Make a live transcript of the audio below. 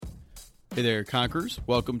Hey there, Conquerors.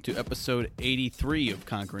 Welcome to episode 83 of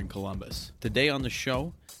Conquering Columbus. Today on the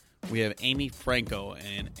show, we have Amy Franco,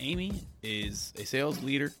 and Amy is a sales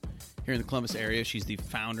leader here in the Columbus area. She's the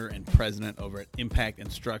founder and president over at Impact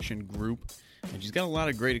Instruction Group, and she's got a lot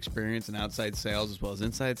of great experience in outside sales as well as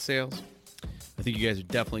inside sales. I think you guys are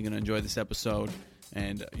definitely going to enjoy this episode,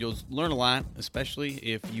 and you'll learn a lot, especially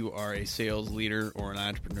if you are a sales leader or an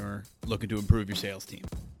entrepreneur looking to improve your sales team.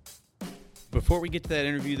 Before we get to that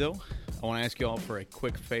interview, though, I want to ask you all for a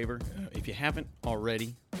quick favor. If you haven't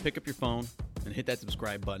already, pick up your phone and hit that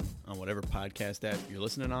subscribe button on whatever podcast app you're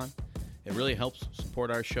listening on. It really helps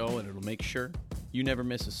support our show, and it'll make sure you never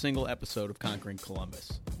miss a single episode of Conquering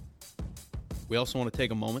Columbus. We also want to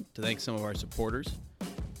take a moment to thank some of our supporters.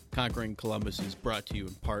 Conquering Columbus is brought to you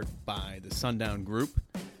in part by the Sundown Group.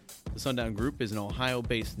 The Sundown Group is an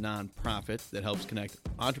Ohio-based nonprofit that helps connect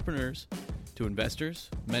entrepreneurs to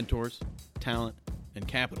investors, mentors, talent, and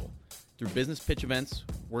capital through business pitch events,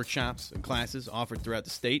 workshops, and classes offered throughout the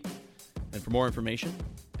state. And for more information,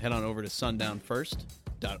 head on over to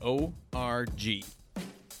sundownfirst.org.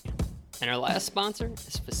 And our last sponsor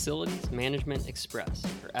is Facilities Management Express,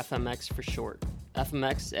 or FMX for short.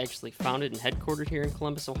 FMX is actually founded and headquartered here in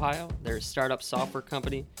Columbus, Ohio. They're a startup software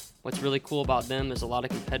company. What's really cool about them, there's a lot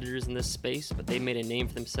of competitors in this space, but they made a name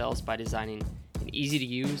for themselves by designing an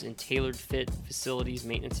easy-to-use and tailored-fit facilities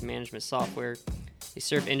maintenance and management software. They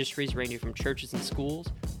serve industries ranging from churches and schools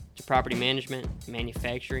to property management,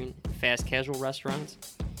 manufacturing, and fast casual restaurants.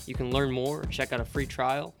 You can learn more or check out a free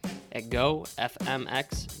trial at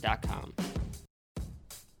gofmx.com.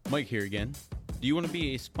 Mike here again. Do you want to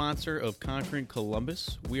be a sponsor of Conquering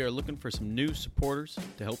Columbus? We are looking for some new supporters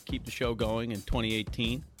to help keep the show going in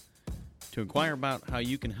 2018. To inquire about how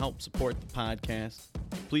you can help support the podcast,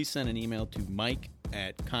 please send an email to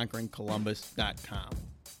mike@conqueringcolumbus.com.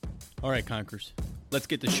 All right, Conquerors, let's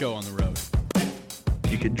get the show on the road.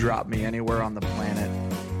 You could drop me anywhere on the planet,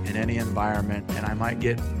 in any environment, and I might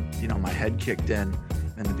get, my head kicked in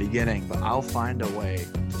the beginning, but I'll find a way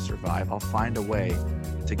to survive. I'll find a way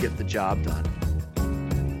to get the job done.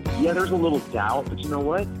 Yeah, there's a little doubt, but you know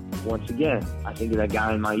what? Once again, I think of that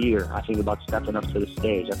guy in my ear. I think about stepping up to the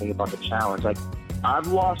stage. I think about the challenge. I've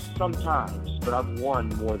lost sometimes, but I've won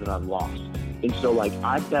more than I've lost. And so,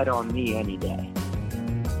 I bet on me any day.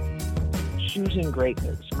 Choosing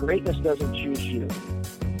greatness. Greatness doesn't choose you.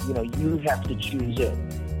 You have to choose it.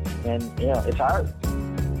 And, it's hard.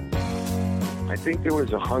 I think there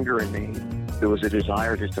was a hunger in me. There was a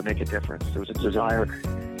desire just to make a difference. There was a desire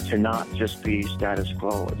to not just be status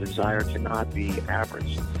quo, a desire to not be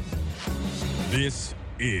average. This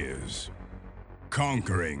is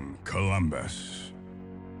Conquering Columbus.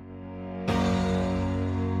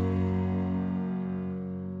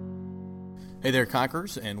 Hey there,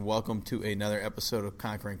 Conquerors, and welcome to another episode of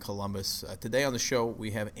Conquering Columbus. Today on the show,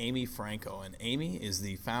 we have Amy Franco, and Amy is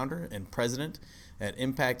the founder and president at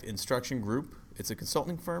Impact Instruction Group. It's a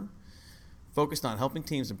consulting firm focused on helping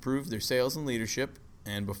teams improve their sales and leadership,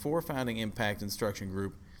 and before founding Impact Instruction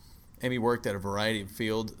Group, Amy worked at a variety of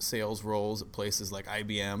field sales roles at places like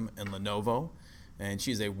IBM and Lenovo, and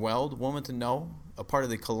she's a Weld woman to know, a part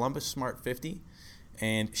of the Columbus Smart 50,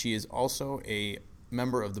 and she is also a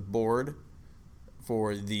member of the board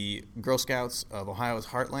for the Girl Scouts of Ohio's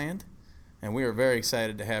Heartland, and we are very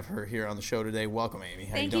excited to have her here on the show today. Welcome, Amy.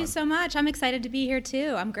 How Thank you you so much. I'm excited to be here,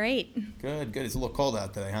 too. I'm great. Good. It's a little cold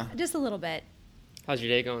out today, huh? Just a little bit. How's your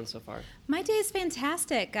day going so far? My day is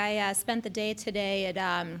fantastic. I spent the day today at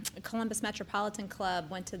Columbus Metropolitan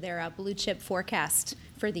Club, went to their blue chip forecast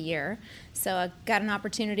for the year. So I got an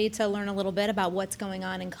opportunity to learn a little bit about what's going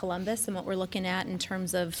on in Columbus and what we're looking at in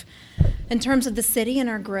terms of the city and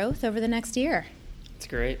our growth over the next year. That's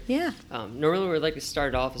great. Yeah. Normally we'd like to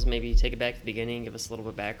start off is maybe take it back to the beginning, give us a little bit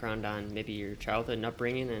of background on maybe your childhood and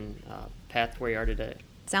upbringing and path to where you are today.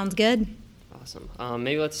 Sounds good. Awesome.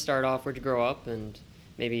 Maybe let's start off, where'd you grow up and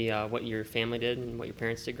maybe what your family did and what your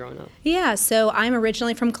parents did growing up. Yeah, so I'm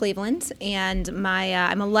originally from Cleveland, and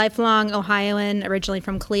I'm a lifelong Ohioan, originally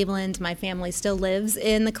from Cleveland. My family still lives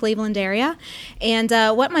in the Cleveland area. And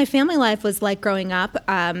what my family life was like growing up,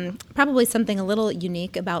 probably something a little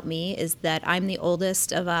unique about me is that I'm the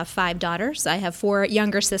oldest of 5 daughters. I have 4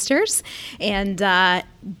 younger sisters, and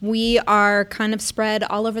we are kind of spread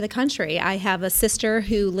all over the country. I have a sister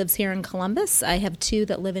who lives here in Columbus. I have 2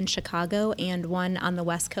 that live in Chicago and 1 on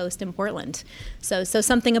the West Coast in Portland. So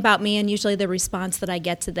something about me, and usually the response that I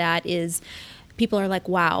get to that is people are like,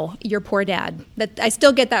 wow, your poor dad. But I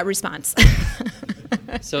still get that response.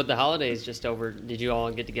 So the holidays just over, did you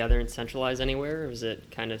all get together and centralize anywhere, or was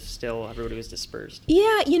it kind of still everybody was dispersed?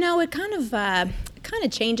 Yeah, it kind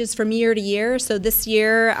of changes from year to year. So this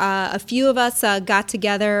year, a few of us got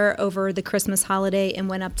together over the Christmas holiday and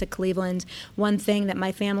went up to Cleveland. One thing that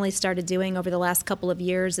my family started doing over the last couple of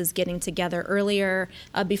years is getting together earlier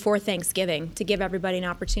before Thanksgiving to give everybody an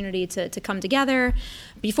opportunity to come together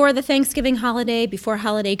before the Thanksgiving holiday, before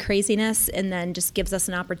holiday craziness, and then just gives us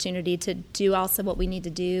an opportunity to do also what we need to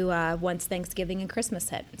do once Thanksgiving and Christmas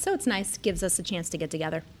hit. So it's nice, gives us a chance to get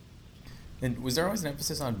together. And was there always an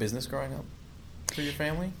emphasis on business growing up for your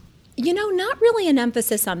family? Not really an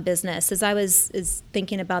emphasis on business. As I was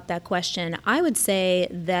thinking about that question, I would say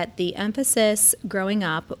that the emphasis growing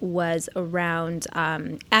up was around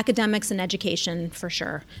academics and education for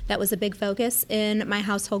sure. That was a big focus in my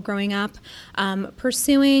household growing up.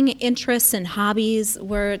 Pursuing interests and hobbies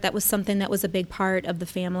that was something that was a big part of the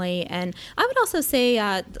family. And I would also say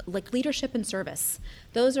like leadership and service.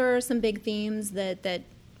 Those are some big themes that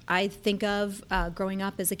I think of growing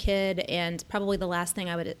up as a kid, and probably the last thing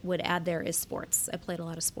I would add there is sports. I played a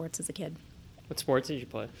lot of sports as a kid. What sports did you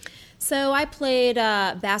play? So I played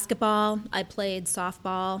basketball, I played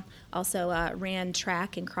softball, also ran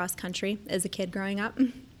track and cross country as a kid growing up.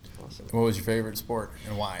 Awesome. What was your favorite sport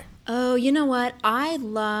and why? Oh, you know what? I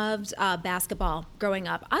loved basketball growing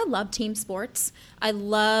up. I love team sports. I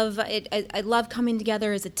love it. I love coming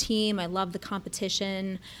together as a team. I love the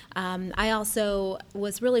competition. I also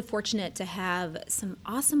was really fortunate to have some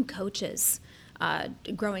awesome coaches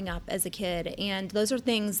growing up as a kid. And those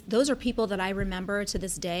are people that I remember to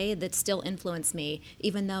this day that still influence me,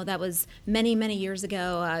 even though that was many, many years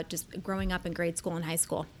ago, just growing up in grade school and high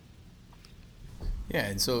school. Yeah,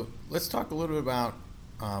 and so let's talk a little bit about,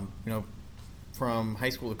 from high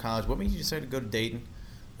school to college. What made you decide to go to Dayton,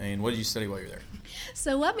 and what did you study while you were there?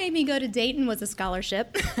 So what made me go to Dayton was a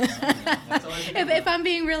scholarship, if I'm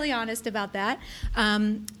being really honest about that.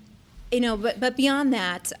 But beyond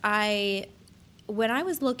that, when I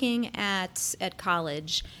was looking at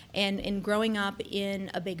college and growing up in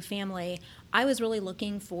a big family, I was really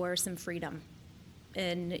looking for some freedom.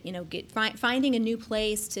 And finding a new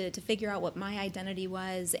place to figure out what my identity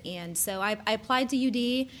was. And so I applied to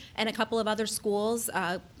UD and a couple of other schools.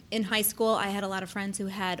 In high school, I had a lot of friends who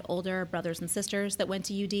had older brothers and sisters that went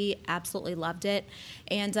to UD, absolutely loved it.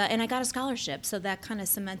 And I got a scholarship, so that kind of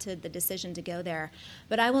cemented the decision to go there.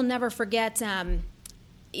 But I will never forget, I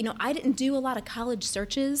didn't do a lot of college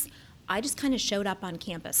searches. I just kind of showed up on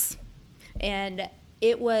campus. And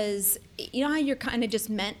it was, how you're kind of just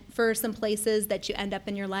meant for some places that you end up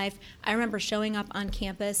in your life? I remember showing up on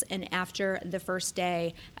campus, and after the first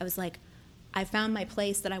day, I was like, I found my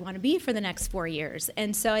place that I want to be for the next 4 years.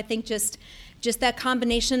 And so I think just that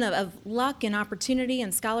combination of luck and opportunity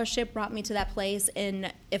and scholarship brought me to that place.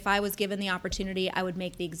 And if I was given the opportunity, I would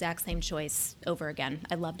make the exact same choice over again.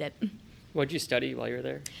 I loved it. What did you study while you were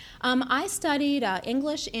there? I studied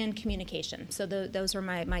English and communication. So those were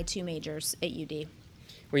my two majors at UD.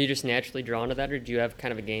 Were you just naturally drawn to that, or did you have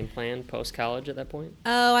kind of a game plan post-college at that point?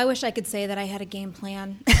 Oh, I wish I could say that I had a game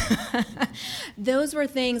plan. Those were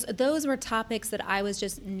topics that I was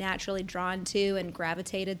just naturally drawn to and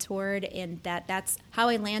gravitated toward, and that's how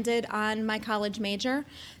I landed on my college major.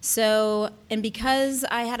 So, and because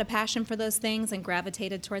I had a passion for those things and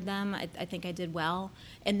gravitated toward them, I think I did well.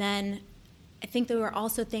 And then I think there were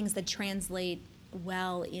also things that translate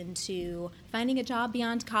well into finding a job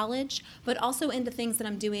beyond college, but also into things that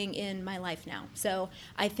I'm doing in my life now. So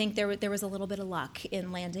I think there was a little bit of luck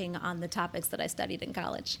in landing on the topics that I studied in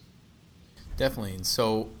college. Definitely. And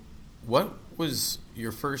so what was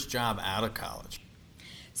your first job out of college?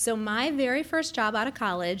 So my very first job out of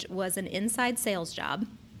college was an inside sales job.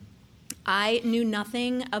 I knew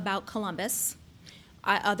nothing about Columbus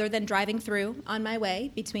other than driving through on my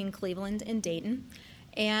way between Cleveland and Dayton.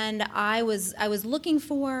 And I was looking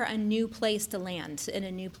for a new place to land and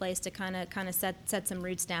a new place to kind of set some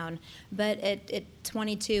roots down. But at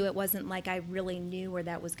 22, it wasn't like I really knew where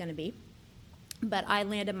that was going to be. But I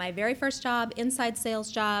landed my very first job, inside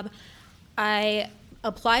sales job. I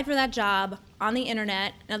applied for that job on the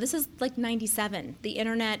internet. Now this is like 97. The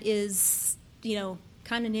internet is,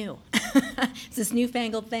 kind of new. It's this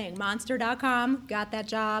newfangled thing. Monster.com, got that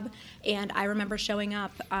job, and I remember showing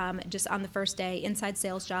up just on the first day, inside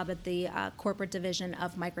sales job at the corporate division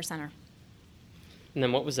of Micro Center. And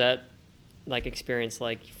then what was that experience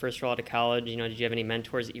like? First roll out of college, did you have any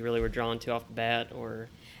mentors that you really were drawn to off the bat, or?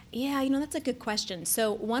 Yeah, that's a good question.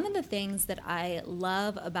 So one of the things that I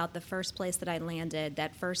love about the first place that I landed,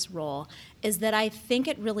 that first role, is that I think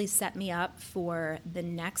it really set me up for the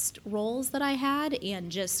next roles that I had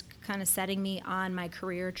and just kind of setting me on my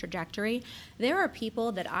career trajectory. There are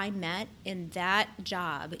people that I met in that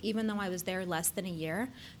job, even though I was there less than a year,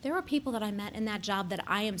 there are people that I met in that job that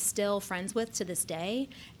I am still friends with to this day.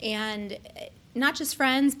 And not just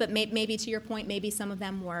friends, but maybe to your point, maybe some of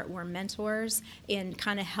them were mentors and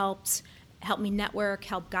kind of helped me network,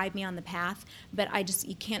 help guide me on the path. But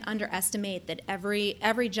you can't underestimate that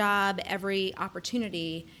every job, every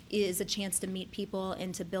opportunity is a chance to meet people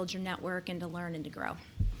and to build your network and to learn and to grow.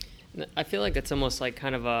 I feel like that's almost like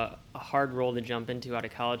kind of a hard role to jump into out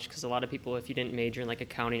of college, because a lot of people, if you didn't major in like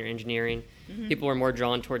accounting or engineering, people are more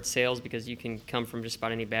drawn towards sales because you can come from just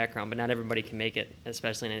about any background, but not everybody can make it,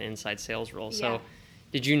 especially in an inside sales role. Yeah. So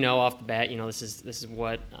did you know off the bat, this is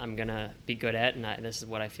what I'm going to be good at, and this is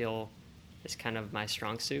what I feel is kind of my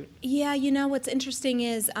strong suit? Yeah, what's interesting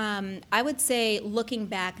is I would say, looking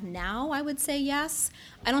back now, I would say yes.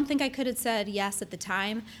 I don't think I could have said yes at the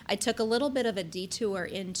time. I took a little bit of a detour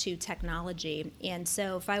into technology. And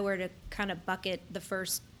so if I were to kind of bucket the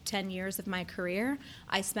first 10 years of my career,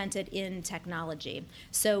 I spent it in technology.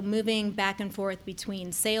 So moving back and forth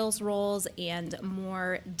between sales roles and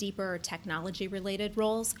more deeper technology related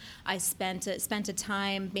roles, I spent a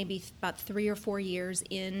time, maybe about 3 or 4 years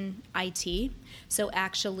in IT. So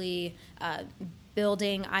actually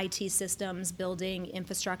building IT systems, building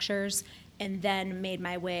infrastructures, and then made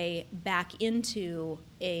my way back into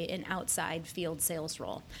an outside field sales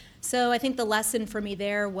role. So I think the lesson for me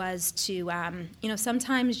there was to,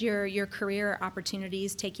 sometimes your career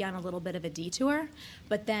opportunities take you on a little bit of a detour,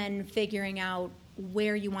 but then figuring out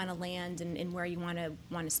where you want to land and where you want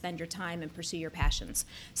to spend your time and pursue your passions.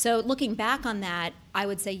 So looking back on that, I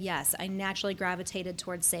would say yes, I naturally gravitated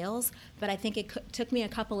towards sales, but I think it took me a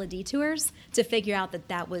couple of detours to figure out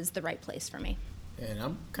that was the right place for me. And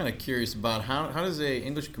I'm kind of curious about how does a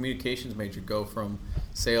English communications major go from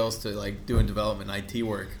sales to like doing development IT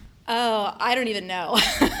work? Oh, I don't even know.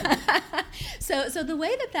 So the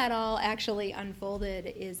way that all actually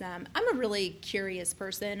unfolded is I'm a really curious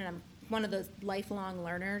person, and I'm one of those lifelong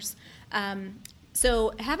learners.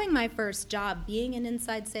 So having my first job being in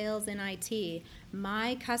inside sales in IT,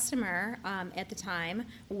 my customer at the time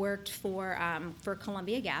worked for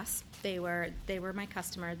Columbia Gas. They were my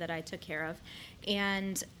customer that I took care of,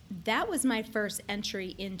 and that was my first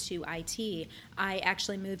entry into IT. I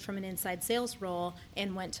actually moved from an inside sales role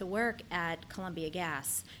and went to work at Columbia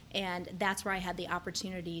Gas, and that's where I had the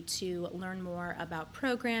opportunity to learn more about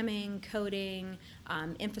programming, coding,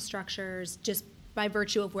 infrastructures, just by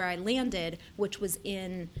virtue of where I landed, which was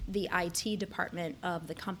in the IT department of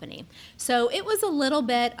the company. So it was a little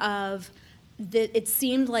bit of it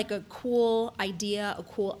seemed like a cool idea, a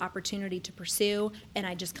cool opportunity to pursue, and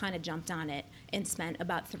I just kind of jumped on it and spent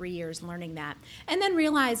about 3 years learning that. And then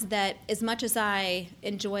realized that as much as I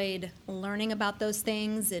enjoyed learning about those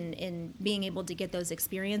things and being able to get those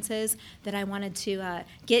experiences, that I wanted to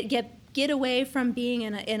get away from being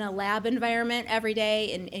in a lab environment every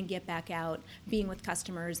day and get back out, being with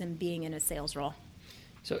customers and being in a sales role.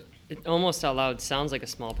 So it almost out loud sounds like a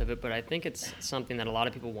small pivot, but I think it's something that a lot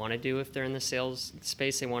of people want to do if they're in the sales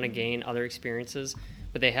space. They want to gain other experiences,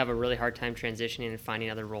 but they have a really hard time transitioning and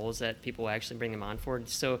finding other roles that people will actually bring them on for.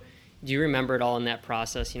 So do you remember it all in that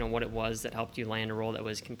process, what it was that helped you land a role that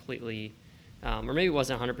was completely, or maybe it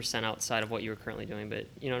wasn't 100% outside of what you were currently doing, but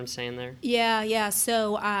you know what I'm saying there? Yeah.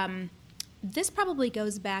 So this probably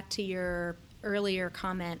goes back to your earlier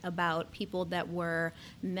comment about people that were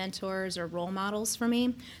mentors or role models for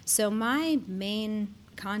me. So my main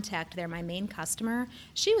contact there, my main customer,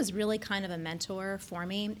 she was really kind of a mentor for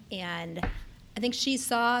me, and I think she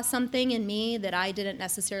saw something in me that I didn't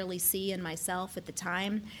necessarily see in myself at the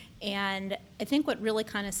time. And I think what really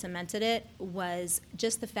kind of cemented it was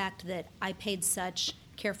just the fact that I paid such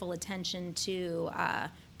careful attention to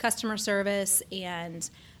customer service and,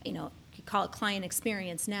 you call it client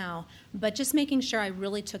experience now, but just making sure I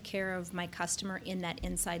really took care of my customer in that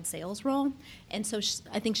inside sales role. And so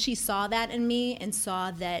I think she saw that in me and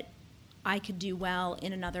saw that I could do well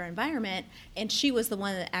in another environment, and she was the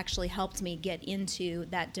one that actually helped me get into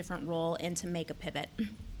that different role and to make a pivot.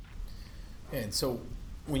 And so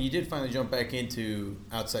when you did finally jump back into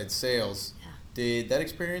outside sales, did that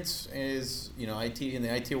experience IT in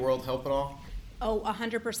the IT world help at all? Oh,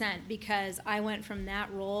 100%, because I went from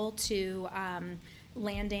that role to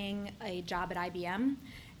landing a job at IBM,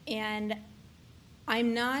 and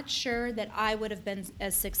I'm not sure that I would have been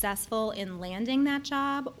as successful in landing that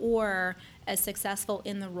job or as successful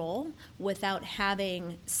in the role without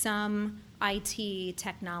having some IT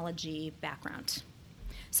technology background.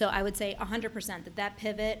 So I would say 100% that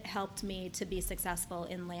pivot helped me to be successful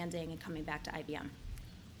in landing and coming back to IBM.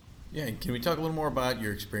 Yeah, and can we talk a little more about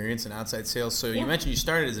your experience in outside sales? So you mentioned you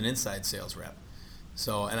started as an inside sales rep.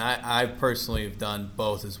 So, and I personally have done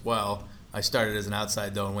both as well. I started as an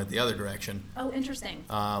outside though and went the other direction. Oh, interesting.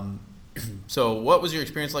 So what was your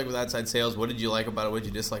experience like with outside sales? What did you like about it? What did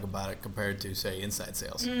you dislike about it compared to, say, inside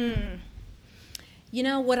sales? You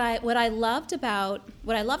know, what I loved about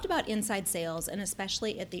inside sales, and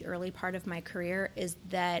especially at the early part of my career, is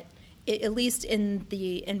that at least in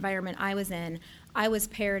the environment I was in, I was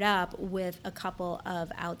paired up with a couple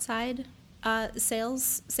of outside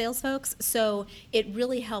sales folks. So it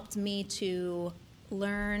really helped me to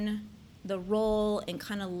learn the role and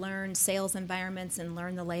kind of learn sales environments and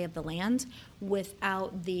learn the lay of the land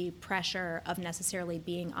without the pressure of necessarily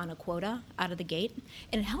being on a quota out of the gate.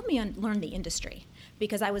 And it helped me learn the industry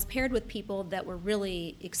because I was paired with people that were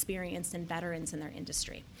really experienced and veterans in their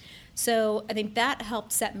industry. So I think that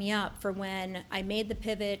helped set me up for when I made the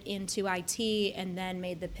pivot into IT and then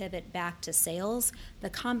made the pivot back to sales.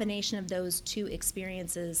 The combination of those two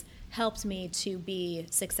experiences helped me to be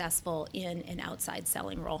successful in an outside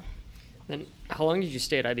selling role. Then how long did you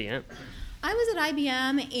stay at IBM? I was at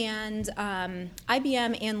IBM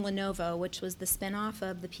and Lenovo, which was the spinoff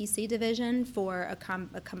of the PC division, for a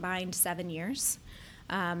combined 7 years.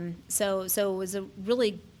 So it was a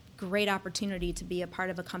really great opportunity to be a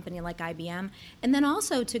part of a company like IBM, and then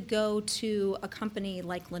also to go to a company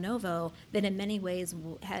like Lenovo that in many ways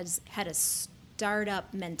has had a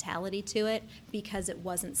startup mentality to it because it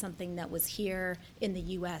wasn't something that was here in the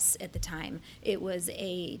U.S. at the time. It was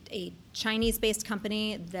a Chinese-based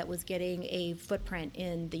company that was getting a footprint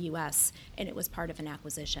in the U.S., and it was part of an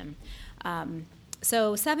acquisition.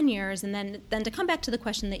 So 7 years, and then to come back to the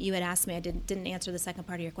question that you had asked me, I didn't answer the second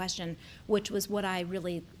part of your question, which was what I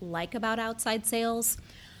really like about outside sales.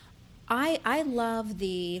 I love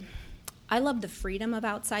the freedom of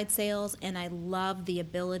outside sales, and I love the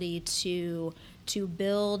ability to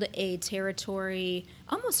build a territory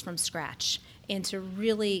almost from scratch and to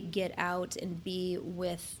really get out and be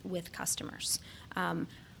with customers.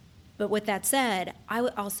 But with that said, I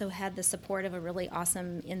also had the support of a really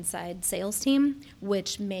awesome inside sales team,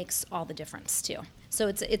 which makes all the difference too. So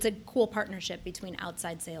it's a cool partnership between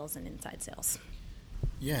outside sales and inside sales.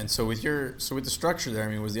 Yeah, and so with the structure there, I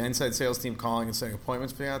mean, was the inside sales team calling and setting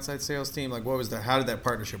appointments for the outside sales team? Like, what was that? How did that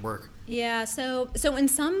partnership work? Yeah, so in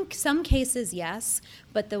some cases, yes,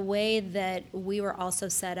 but the way that we were also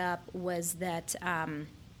set up was that at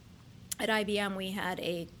IBM we had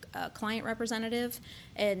a client representative,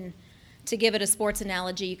 and to give it a sports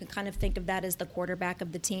analogy, you can kind of think of that as the quarterback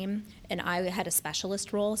of the team, and I had a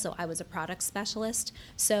specialist role, so I was a product specialist.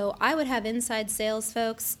 So I would have inside sales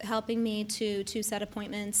folks helping me to set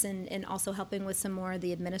appointments and also helping with some more of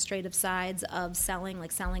the administrative sides of selling,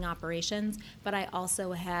 like selling operations. But I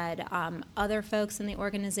also had other folks in the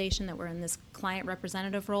organization that were in this client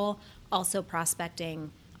representative role also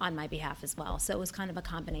prospecting on my behalf as well. So it was kind of a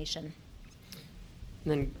combination.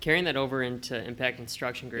 And then carrying that over into Impact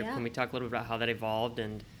Construction Group, Yeah. Can we talk a little bit about how that evolved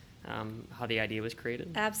and how the idea was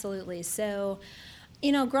created? Absolutely. So,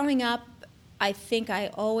 growing up, I think I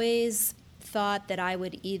always thought that I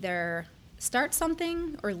would either start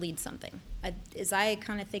something or lead something. As I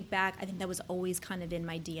kind of think back, I think that was always kind of in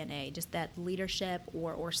my DNA, just that leadership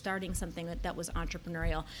or starting something that was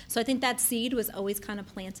entrepreneurial. So I think that seed was always kind of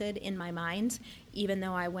planted in my mind, even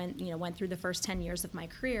though I went through the first 10 years of my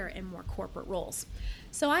career in more corporate roles.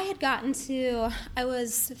 So I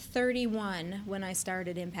was 31 when I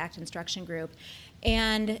started Impact Construction Group,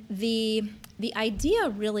 and the idea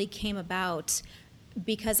really came about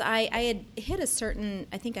because I had hit a certain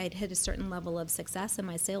level of success in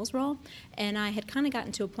my sales role, and I had kind of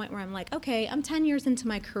gotten to a point where I'm like, okay, I'm 10 years into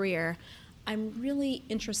my career. I'm really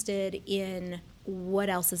interested in what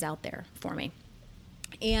else is out there for me.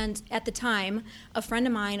 And at the time, a friend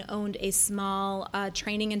of mine owned a small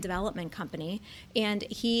training and development company, and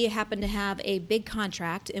he happened to have a big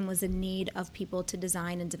contract and was in need of people to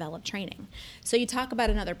design and develop training. So you talk about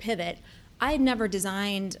another pivot. I had never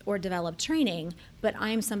designed or developed training, but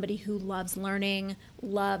I'm somebody who loves learning,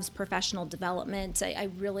 loves professional development. I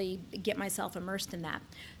really get myself immersed in that.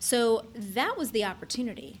 So that was the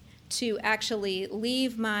opportunity to actually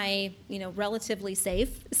leave my, relatively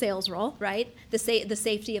safe sales role, right? The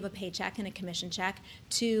safety of a paycheck and a commission check,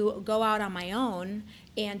 to go out on my own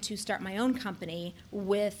and to start my own company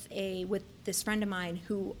with this friend of mine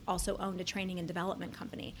who also owned a training and development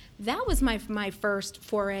company. That was my first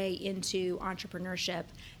foray into entrepreneurship,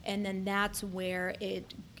 and then that's where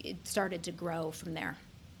it started to grow from there.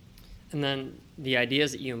 And then the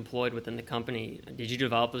ideas that you employed within the company, did you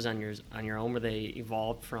develop those on your own? Were they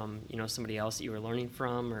evolved from somebody else that you were learning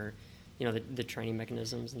from, or the training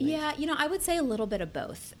mechanisms? And yeah, I would say a little bit of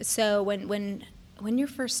both. So when you're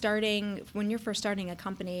first starting a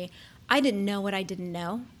company, I didn't know what I didn't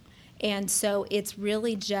know, and so it's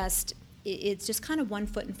really just kind of one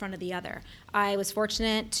foot in front of the other. I was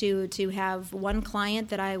fortunate to have one client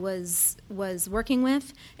that I was working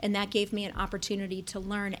with, and that gave me an opportunity to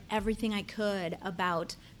learn everything I could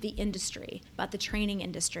about the industry, about the training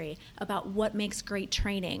industry, about what makes great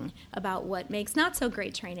training, about what makes not so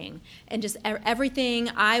great training, and just everything.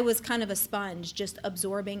 I was kind of a sponge, just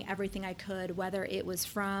absorbing everything I could, whether it was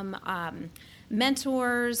from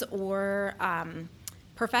mentors or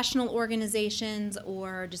professional organizations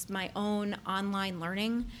or just my own online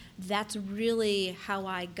learning. That's really how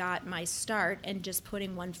I got my start, and just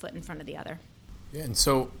putting one foot in front of the other. Yeah, and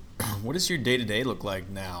so what does your day-to-day look like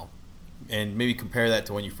now? And maybe compare that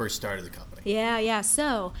to when you first started the company. Yeah.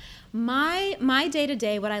 So my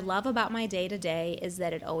day-to-day, what I love about my day-to-day is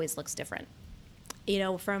that it always looks different.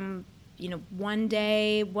 From one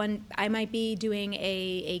day, I might be doing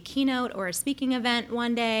a keynote or a speaking event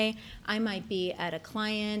one day. I might be at a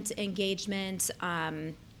client engagement,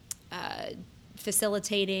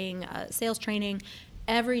 facilitating sales training.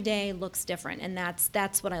 Every day looks different, and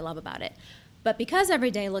that's what I love about it. But because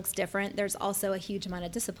every day looks different, there's also a huge amount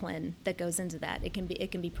of discipline that goes into that. It can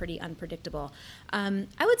be pretty unpredictable. I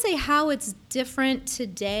would say how it's different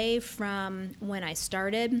today from when I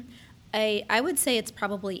started. I would say it's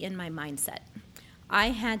probably in my mindset. I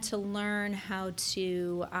had to learn how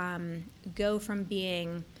to go from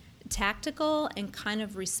being tactical and kind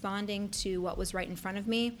of responding to what was right in front of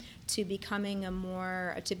me to becoming a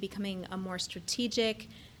more strategic,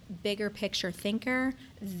 bigger picture thinker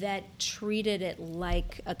that treated it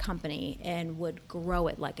like a company and would grow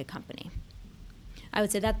it like a company. I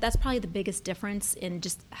would say that's probably the biggest difference in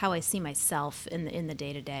just how I see myself in the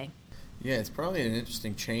day-to-day. Yeah, it's probably an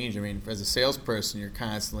interesting change. I mean, as a salesperson, you're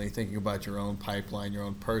constantly thinking about your own pipeline, your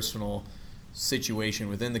own personal situation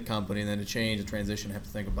within the company, and then to change, a transition, have to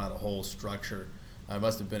think about a whole structure. It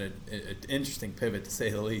must have been an interesting pivot, to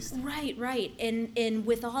say the least. Right. And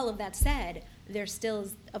with all of that said, there's still,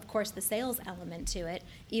 of course, the sales element to it.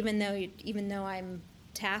 Even though I'm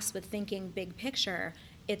tasked with thinking big picture,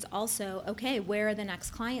 it's also, okay, where are the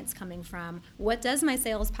next clients coming from? What does my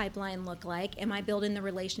sales pipeline look like? Am I building the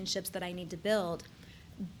relationships that I need to build?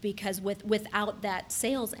 Because without that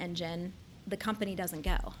sales engine, the company doesn't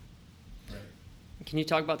go. Right. Can you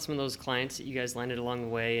talk about some of those clients that you guys landed along the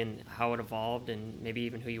way and how it evolved, and maybe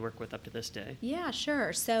even who you work with up to this day? Yeah,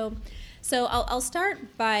 sure. So I'll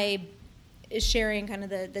start by sharing kind of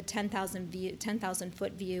the 10,000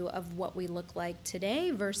 foot view of what we look like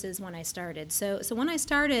today versus when I started. So when I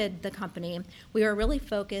started the company, we were really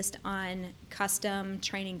focused on custom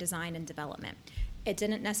training, design, and development. It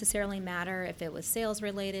didn't necessarily matter if it was sales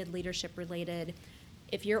related, leadership related.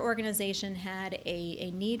 If your organization had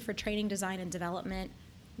a need for training, design, and development,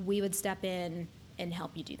 we would step in and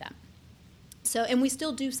help you do that. So, and we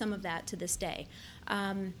still do some of that to this day.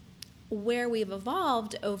 Where we've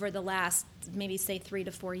evolved over the last, maybe say 3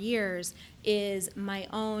 to 4 years, is my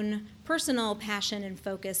own personal passion and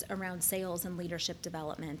focus around sales and leadership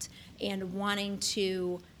development, and wanting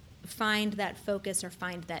to find that focus or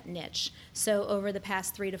find that niche. So over the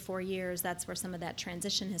past 3 to 4 years, that's where some of that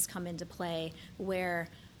transition has come into play, where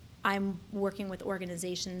I'm working with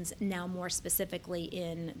organizations now more specifically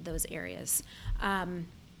in those areas. And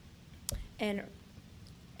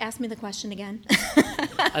ask me the question again.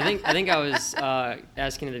 I think I was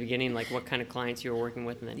asking at the beginning, like, what kind of clients you were working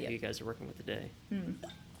with, and then who you guys are working with today.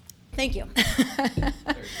 Thank you.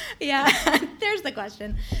 Yeah, there's the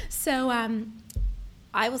question. So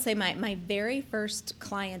I will say my very first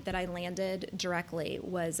client that I landed directly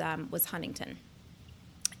was Huntington.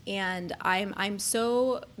 And I'm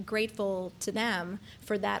so grateful to them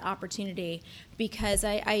for that opportunity, because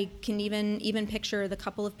I can even picture the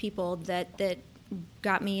couple of people that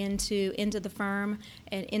got me into the firm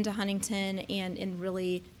and into Huntington, and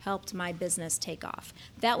really helped my business take off.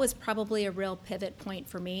 That was probably a real pivot point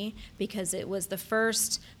for me, because it was the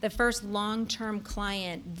first long-term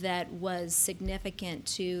client that was significant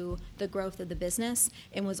to the growth of the business,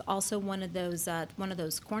 and was also one of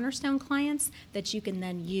those cornerstone clients that you can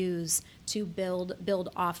then use to build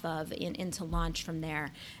off of and to launch from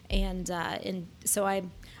there. And so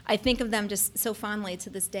I think of them just so fondly to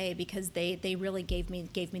this day, because they really gave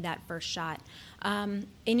me that first shot. And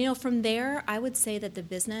from there, I would say that the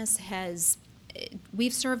business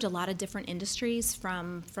we've served a lot of different industries,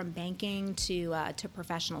 from banking to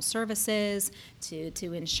professional services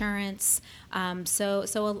to insurance.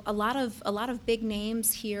 So a lot of big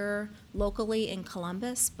names here locally in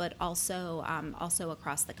Columbus, but also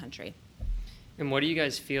across the country. And what do you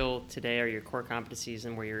guys feel today are your core competencies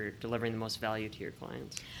and where you're delivering the most value to your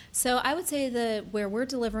clients? So I would say where we're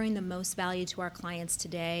delivering the most value to our clients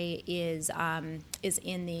today is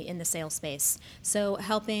in the sales space. So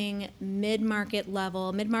helping mid-market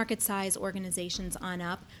size organizations on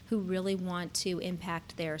up who really want to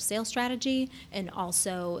impact their sales strategy and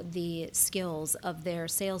also the skills of their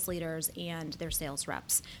sales leaders and their sales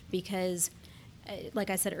reps. Because like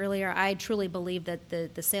I said earlier, I truly believe that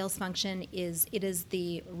the sales function is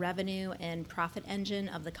the revenue and profit engine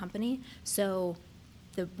of the company. So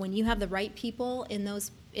when you have the right people in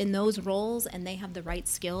those roles and they have the right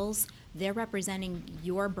skills, they're representing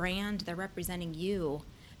your brand, they're representing you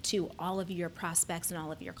to all of your prospects and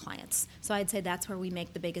all of your clients. So I'd say that's where we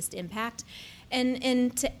make the biggest impact.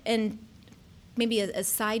 And maybe a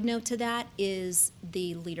side note to that is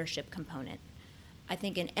the leadership component. I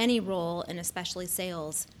think in any role, and especially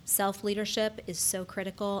sales, self-leadership is so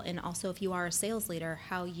critical, and also if you are a sales leader,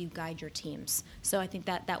 how you guide your teams. So I think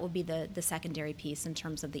that will be the secondary piece in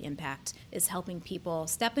terms of the impact, is helping people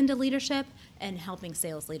step into leadership and helping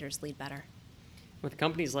sales leaders lead better. With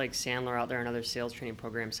companies like Sandler out there and other sales training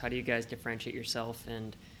programs, how do you guys differentiate yourself,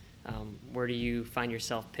 and where do you find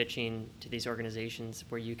yourself pitching to these organizations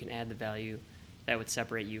where you can add the value that would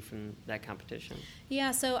separate you from that competition? Yeah,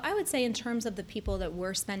 so I would say in terms of the people that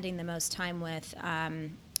we're spending the most time with,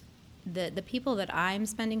 the people that I'm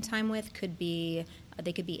spending time with could be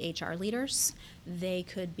HR leaders, they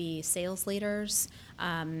could be sales leaders.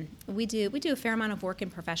 We do a fair amount of work in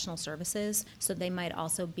professional services, so they might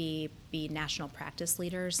also be national practice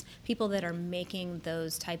leaders, people that are making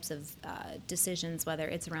those types of decisions, whether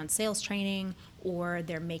it's around sales training or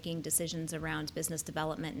they're making decisions around business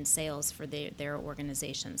development and sales for their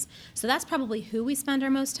organizations. So that's probably who I spend the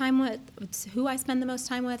most time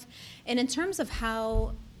with. And in terms of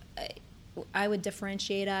how I would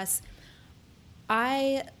differentiate us,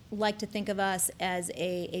 I like to think of us as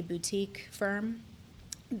a boutique firm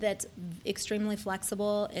that's extremely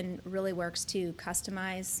flexible and really works to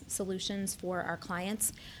customize solutions for our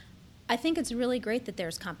clients. I think it's really great that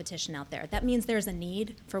there's competition out there. That means there's a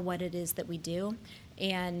need for what it is that we do,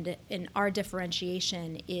 and our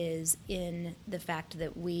differentiation is in the fact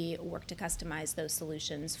that we work to customize those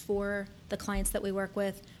solutions for the clients that we work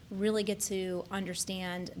with, really get to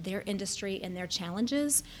understand their industry and their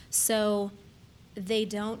challenges, so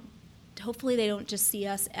hopefully they don't just see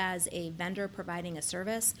us as a vendor providing a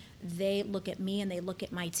service. They look at me and they look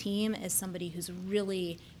at my team as somebody who's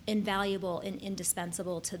really invaluable and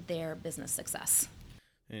indispensable to their business success.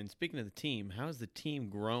 And speaking of the team, how has the team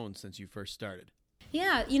grown since you first started?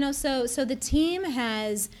 Yeah, so the team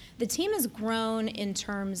has grown in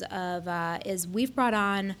terms of as we've brought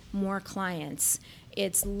on more clients.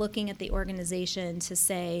 It's looking at the organization to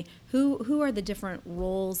say who are the different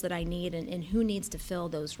roles that I need and who needs to fill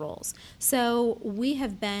those roles. So we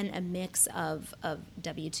have been a mix of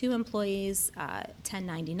W-2 employees,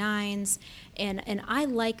 1099s, and I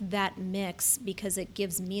like that mix because it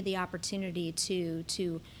gives me the opportunity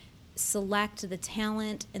to select the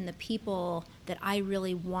talent and the people that I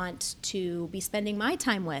really want to be spending my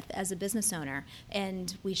time with as a business owner,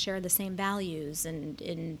 and we share the same values and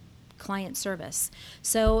in client service.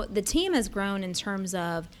 So the team has grown in terms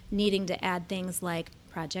of needing to add things like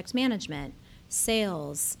project management,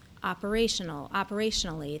 sales,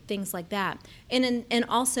 operationally, things like that, and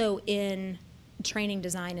also in training,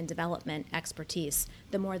 design, and development expertise.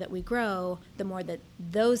 The more that we grow, the more that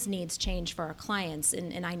those needs change for our clients,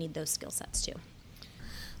 and I need those skill sets too.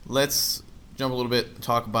 Let's jump a little bit and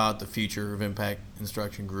talk about the future of Impact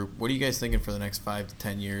Instruction Group. What are you guys thinking for the next 5 to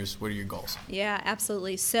 10 years? What are your goals? Yeah,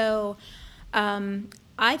 absolutely. So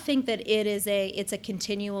I think that it's a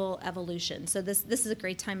continual evolution. So this is a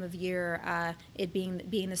great time of year, it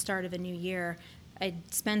being the start of a new year. I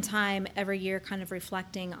spend time every year kind of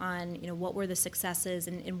reflecting on, what were the successes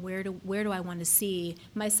and where do I want to see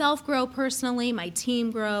myself grow personally, my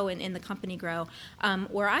team grow, and the company grow.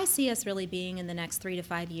 Where I see us really being in the next 3 to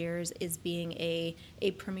 5 years is being a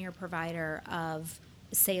premier provider of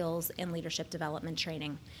sales and leadership development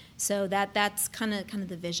training. So that's kind of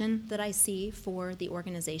the vision that I see for the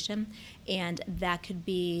organization, and that could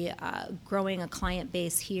be growing a client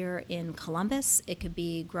base here in Columbus. It could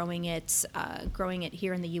be growing it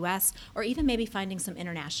here in the U.S., or even maybe finding some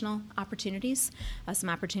international opportunities, some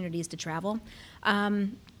opportunities to travel.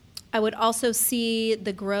 I would also see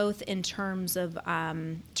the growth in terms of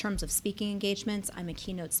speaking engagements. I'm a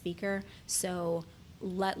keynote speaker, so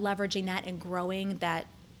leveraging that and growing that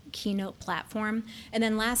keynote platform. And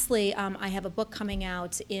then lastly, I have a book coming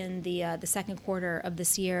out in the second quarter of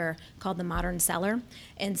this year called The Modern Seller.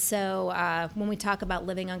 And so when we talk about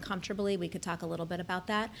living uncomfortably, we could talk a little bit about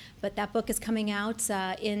that. But that book is coming out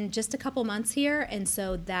in just a couple months here, and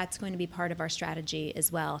so that's going to be part of our strategy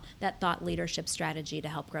as well, that thought leadership strategy to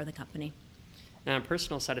help grow the company. Now, on a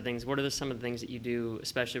personal side of things, what are some of the things that you do,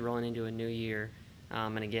 especially rolling into a new year?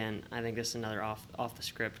 And again, I think this is another off the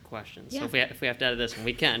script question. So Yeah. if we have to edit this one,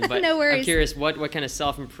 we can. But No worries. I'm curious, what kind of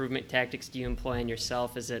self-improvement tactics do you employ on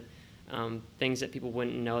yourself? Is it things that people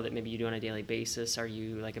wouldn't know that maybe you do on a daily basis? Are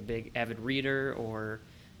you like a big avid reader, or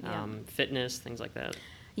fitness, things like that?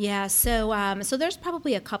 Yeah, so there's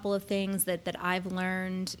probably a couple of things that I've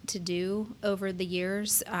learned to do over the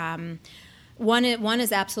years. One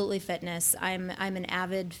is absolutely fitness. I'm an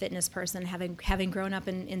avid fitness person. Having grown up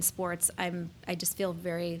in sports, I just feel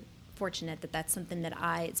very fortunate that that's something that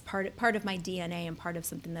it's part of my DNA and part of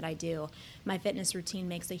something that I do. My fitness routine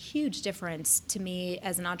makes a huge difference to me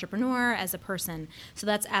as an entrepreneur, as a person. So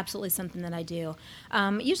that's absolutely something that I do.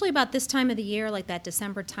 Usually about this time of the year, like that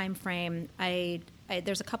December time frame,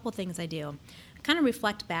 there's a couple of things I do. I kind of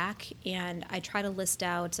reflect back, and I try to list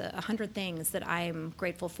out 100 things that I'm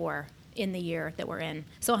grateful for in the year that we're in.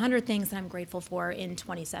 So 100 things that I'm grateful for in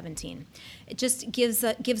 2017. It just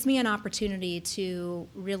gives me an opportunity to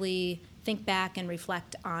really think back and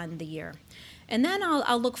reflect on the year. And then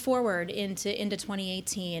I'll look forward into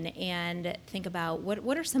 2018 and think about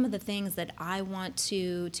what are some of the things that I want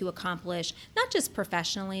to accomplish, not just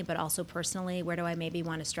professionally, but also personally. Where do I maybe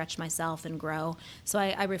want to stretch myself and grow? So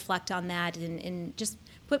I reflect on that and just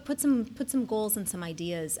put some goals and some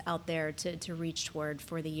ideas out there to reach toward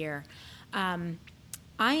for the year. I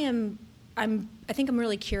think I'm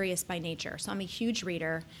really curious by nature, so I'm a huge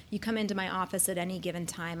reader. You come into my office at any given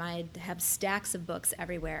time, I have stacks of books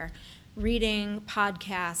everywhere, reading,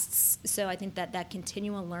 podcasts. So I think that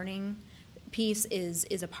continual learning piece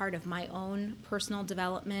is a part of my own personal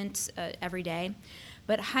development every day.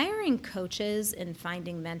 But hiring coaches and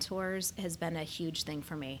finding mentors has been a huge thing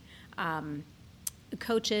for me.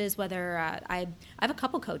 Coaches, whether I have a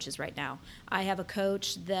couple coaches right now. I have a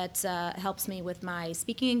coach that helps me with my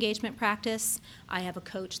speaking engagement practice. I have a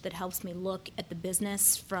coach that helps me look at the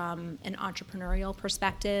business from an entrepreneurial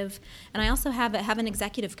perspective. And I also have an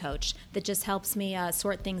executive coach that just helps me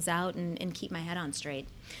sort things out and keep my head on straight.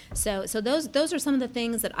 So those are some of the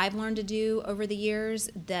things that I've learned to do over the years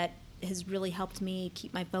that has really helped me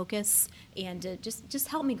keep my focus and just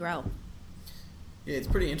help me grow. Yeah, it's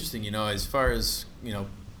pretty interesting, as far as,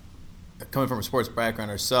 coming from a sports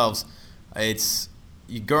background ourselves, it's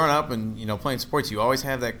you growing up and, playing sports, you always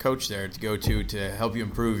have that coach there to go to help you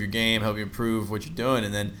improve your game, help you improve what you're doing.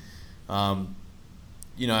 And then,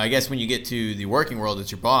 I guess when you get to the working world,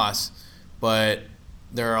 it's your boss, but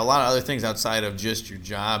there are a lot of other things outside of just your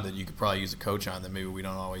job that you could probably use a coach on that maybe we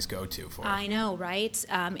don't always go to for. I know, right?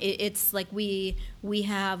 It's like we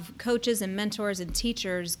have coaches and mentors and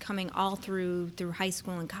teachers coming all through high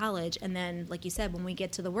school and college, and then, like you said, when we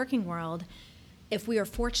get to the working world, if we are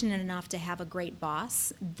fortunate enough to have a great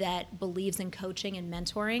boss that believes in coaching and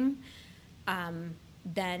mentoring,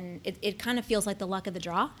 then it kind of feels like the luck of the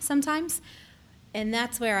draw sometimes. And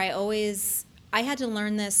that's where I had to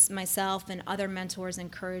learn this myself, and other mentors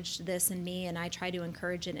encouraged this in me, and I try to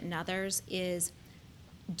encourage it in others, is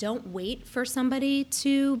don't wait for somebody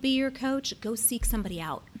to be your coach. Go seek somebody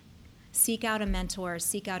out. Seek out a mentor,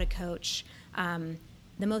 seek out a coach. The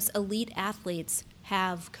most elite athletes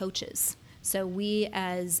have coaches. So we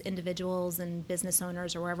as individuals and business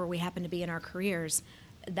owners, or wherever we happen to be in our careers,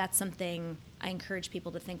 that's something I encourage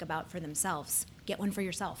people to think about for themselves. Get one for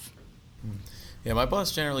yourself. Yeah, my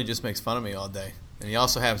boss generally just makes fun of me all day. And he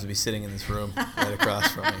also happens to be sitting in this room right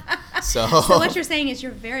across from me. So what you're saying is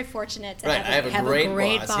you're very fortunate to have a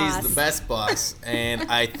great boss. He's the best boss, and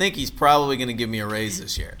I think he's probably going to give me a raise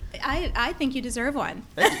this year. I think you deserve one.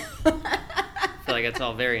 Thank you. I feel like it's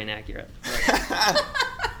all very inaccurate.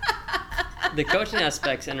 The coaching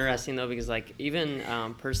aspect's interesting though, because like even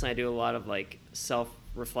personally, I do a lot of like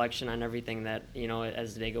self-reflection on everything that, you know,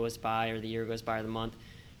 as the day goes by or the year goes by or the month.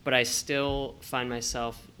 But I still find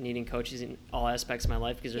myself needing coaches in all aspects of my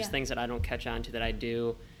life, because there's things that I don't catch on to that I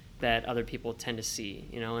do that other people tend to see,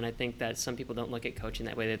 you know. And I think that some people don't look at coaching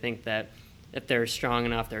that way. They think that if they're strong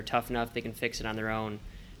enough, they're tough enough, they can fix it on their own.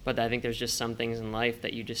 But I think there's just some things in life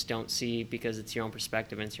that you just don't see because it's your own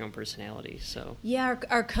perspective and it's your own personality. So yeah,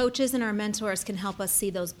 our coaches and our mentors can help us see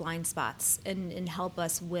those blind spots and help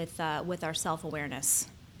us with our self-awareness.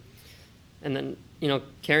 And then, you know,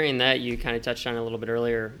 carrying that, you kind of touched on it a little bit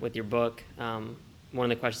earlier with your book. One of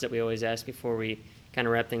the questions that we always ask before we kind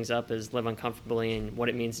of wrap things up is live uncomfortably, and what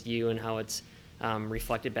it means to you and how it's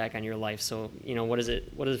reflected back on your life. So, you know, what does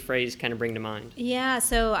the phrase kind of bring to mind? Yeah,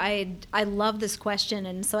 so I love this question,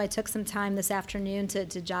 and so I took some time this afternoon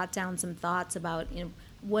to jot down some thoughts about, you know,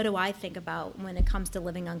 what do I think about when it comes to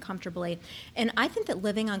living uncomfortably. And I think that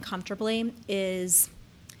living uncomfortably it's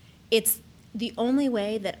the only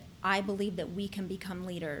way that I believe that we can become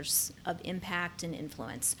leaders of impact and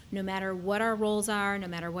influence. No matter what our roles are, no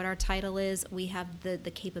matter what our title is, we have the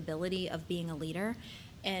capability of being a leader.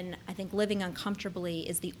 And I think living uncomfortably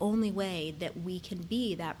is the only way that we can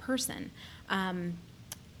be that person.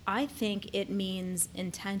 I think it means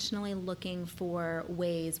intentionally looking for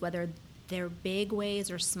ways, whether they're big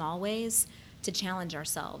ways or small ways, to challenge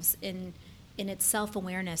ourselves. In its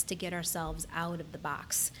self-awareness, to get ourselves out of the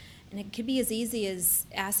box. And it could be as easy as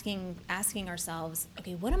asking ourselves,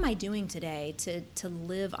 okay, what am I doing today to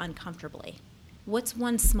live uncomfortably? What's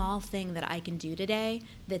one small thing that I can do today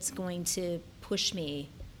that's going to push me?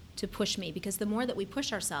 Because the more that we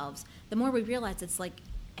push ourselves, the more we realize it's like,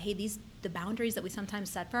 hey, the boundaries that we sometimes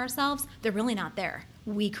set for ourselves, they're really not there.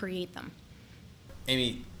 We create them.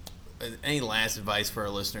 Amy, any last advice for our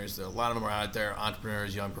listeners? A lot of them are out there,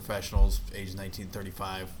 entrepreneurs, young professionals, ages 19 to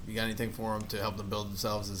 35. You got anything for them to help them build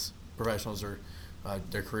themselves as professionals or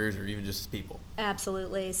their careers, or even just as people?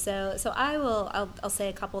 Absolutely. So I'll say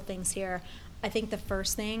a couple things here. I think the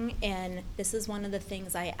first thing, and this is one of the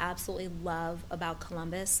things I absolutely love about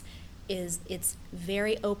Columbus, is it's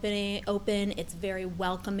very open, it's very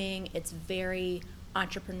welcoming, it's very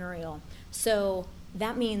entrepreneurial. So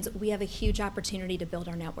that means we have a huge opportunity to build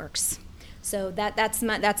our networks. So that's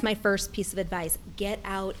my first piece of advice. Get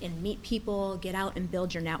out and meet people, get out and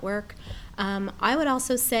build your network. I would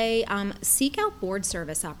also say seek out board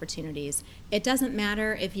service opportunities. It doesn't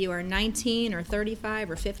matter if you are 19 or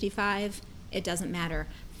 35 or 55, it doesn't matter.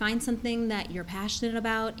 Find something that you're passionate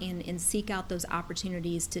about and seek out those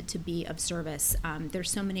opportunities to be of service. There's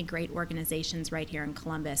so many great organizations right here in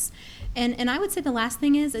Columbus. And I would say the last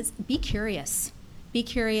thing is be curious. Be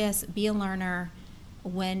curious, be a learner.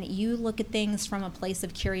 When you look at things from a place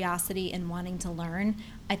of curiosity and wanting to learn,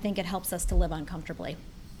 I think it helps us to live uncomfortably.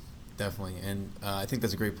 Definitely. And I think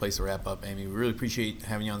that's a great place to wrap up, Amy. We really appreciate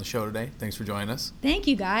having you on the show today. Thanks for joining us. Thank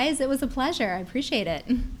you, guys. It was a pleasure. I appreciate it.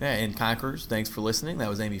 Yeah, and Conquerors, thanks for listening. That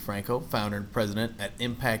was Amy Franco, founder and president at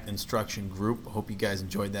Impact Instruction Group. I hope you guys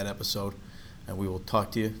enjoyed that episode, and we will talk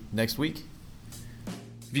to you next week.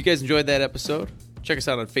 If you guys enjoyed that episode, check us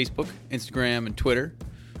out on Facebook, Instagram, and Twitter,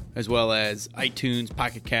 as well as iTunes,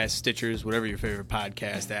 Pocket Cast, Stitchers, whatever your favorite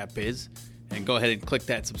podcast app is. And go ahead and click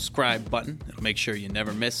that subscribe button. It'll make sure you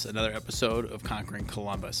never miss another episode of Conquering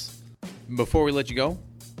Columbus. Before we let you go,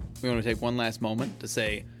 we want to take one last moment to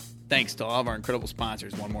say thanks to all of our incredible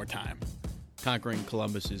sponsors one more time. Conquering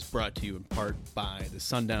Columbus is brought to you in part by the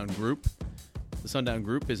Sundown Group. The Sundown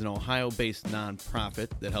Group is an Ohio-based nonprofit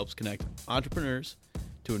that helps connect entrepreneurs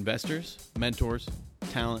to investors, mentors,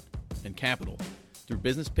 talent, and capital through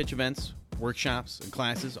business pitch events, workshops, and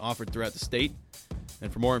classes offered throughout the state.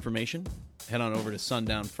 And for more information, head on over to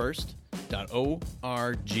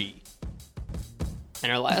sundownfirst.org.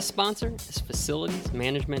 And our last sponsor is Facilities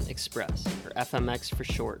Management Express, or FMX for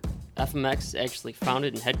short. FMX is actually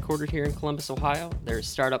founded and headquartered here in Columbus, Ohio. They're a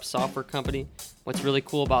startup software company. What's really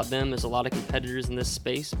cool about them, there's a lot of competitors in this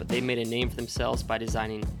space, but they made a name for themselves by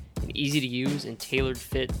designing an easy-to-use and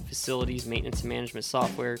tailored-fit facilities maintenance and management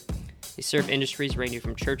software. They serve industries ranging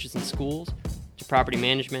from churches and schools to property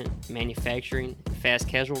management, manufacturing, and fast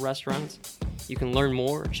casual restaurants. You can learn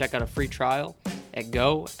more or check out a free trial at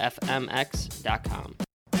gofmx.com.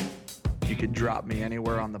 You could drop me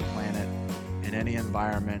anywhere on the planet, in any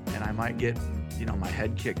environment, and I might get, my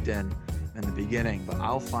head kicked in the beginning, but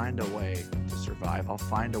I'll find a way to survive. I'll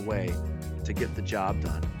find a way to get the job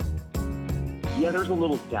done. Yeah, there's a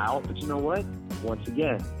little doubt, but you know what? Once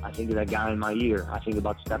again, I think of that guy in my ear. I think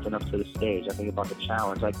about stepping up to the stage. I think about the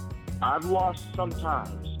challenge. Like, I've lost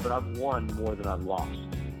sometimes, but I've won more than I've lost.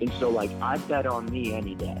 And so, like, I bet on me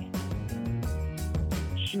any day.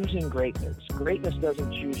 Choosing greatness. Greatness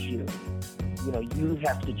doesn't choose you. You know, you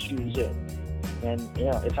have to choose it. And, you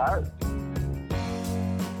know, it's hard.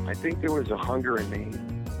 I think there was a hunger in me.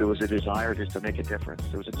 There was a desire just to make a difference.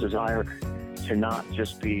 There was a desire to not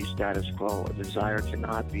just be status quo, a desire to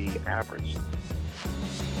not be average.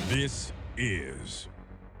 This is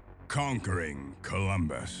Conquering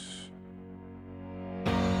Columbus.